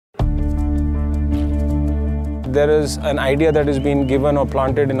there is an idea that is being given or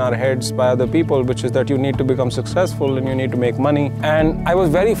planted in our heads by other people, which is that you need to become successful and you need to make money. And I was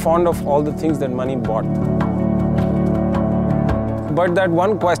very fond of all the things that money bought. But that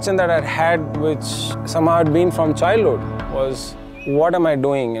one question that I had, which somehow had been from childhood, was what am I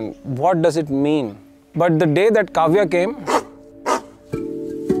doing and what does it mean? But the day that Kavya came,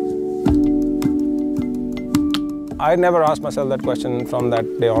 I never asked myself that question from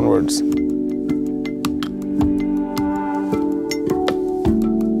that day onwards.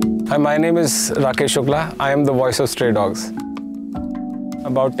 Hi, my name is Rakesh Shukla. I am the voice of stray dogs.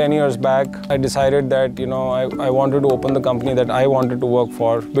 About 10 years back, I decided that, I wanted to open the company that I wanted to work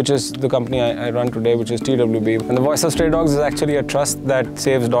for, which is the company I run today, which is TWB. And the Voice of Stray Dogs is actually a trust that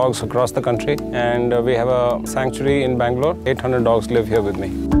saves dogs across the country. And we have a sanctuary in Bangalore. 800 dogs live here with me.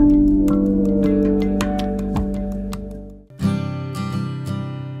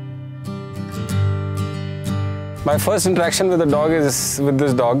 My first interaction with a dog is with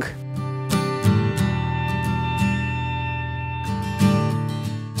this dog.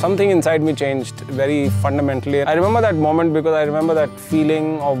 Something inside me changed very fundamentally. I remember that moment because I remember that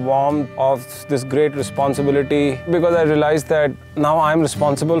feeling of warmth, of this great responsibility, because I realized that now I'm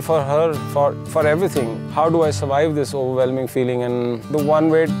responsible for her, for everything. How do I survive this overwhelming feeling? And the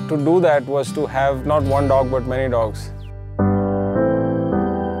one way to do that was to have not one dog, but many dogs.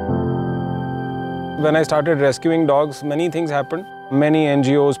 When I started rescuing dogs, many things happened. Many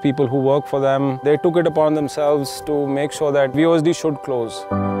NGOs, people who work for them, they took it upon themselves to make sure that VOSD should close.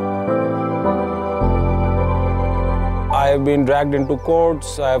 I have been dragged into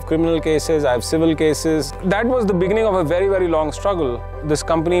courts, I have criminal cases, I have civil cases. That was the beginning of a very, very long struggle. This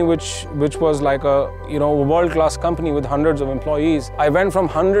company, which was like a world-class company with hundreds of employees, I went from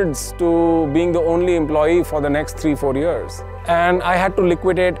hundreds to being the only employee for the next 3-4 years. And I had to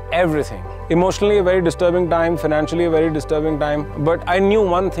liquidate everything. Emotionally a very disturbing time, financially a very disturbing time, but I knew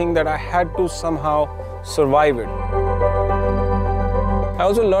one thing, that I had to somehow survive it. I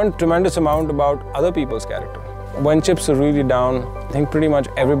also learned a tremendous amount about other people's character. When chips are really down, I think pretty much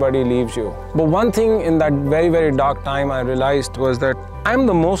everybody leaves you. But one thing in that very, very dark time I realized was that I'm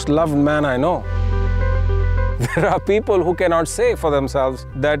the most loved man I know. There are people who cannot say for themselves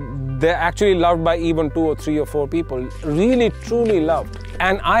that they're actually loved by even 2 or 3 or 4 people, really, truly loved.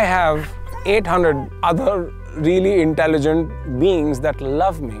 And I have 800 other really intelligent beings that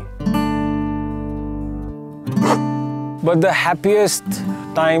love me. But the happiest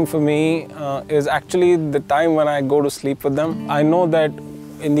time for me is actually the time when I go to sleep with them. I know that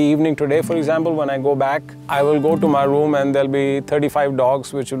in the evening today, for example, when I go back, I will go to my room and there'll be 35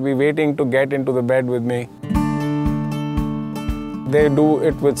 dogs which will be waiting to get into the bed with me. They do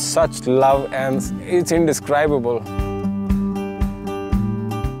it with such love and it's indescribable.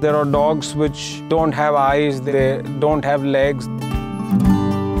 There are dogs which don't have eyes, they don't have legs,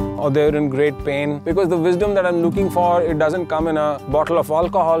 or they're in great pain. Because the wisdom that I'm looking for, it doesn't come in a bottle of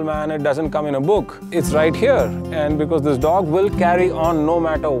alcohol, man, it doesn't come in a book. It's right here. And because this dog will carry on no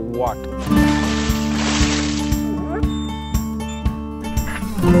matter what.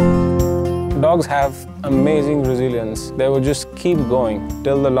 Dogs have amazing resilience. They will just keep going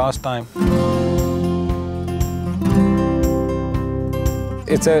till the last time.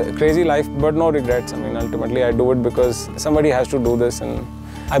 It's a crazy life, but no regrets. I mean, ultimately I do it because somebody has to do this and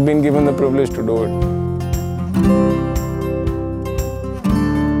I've been given the privilege to do it.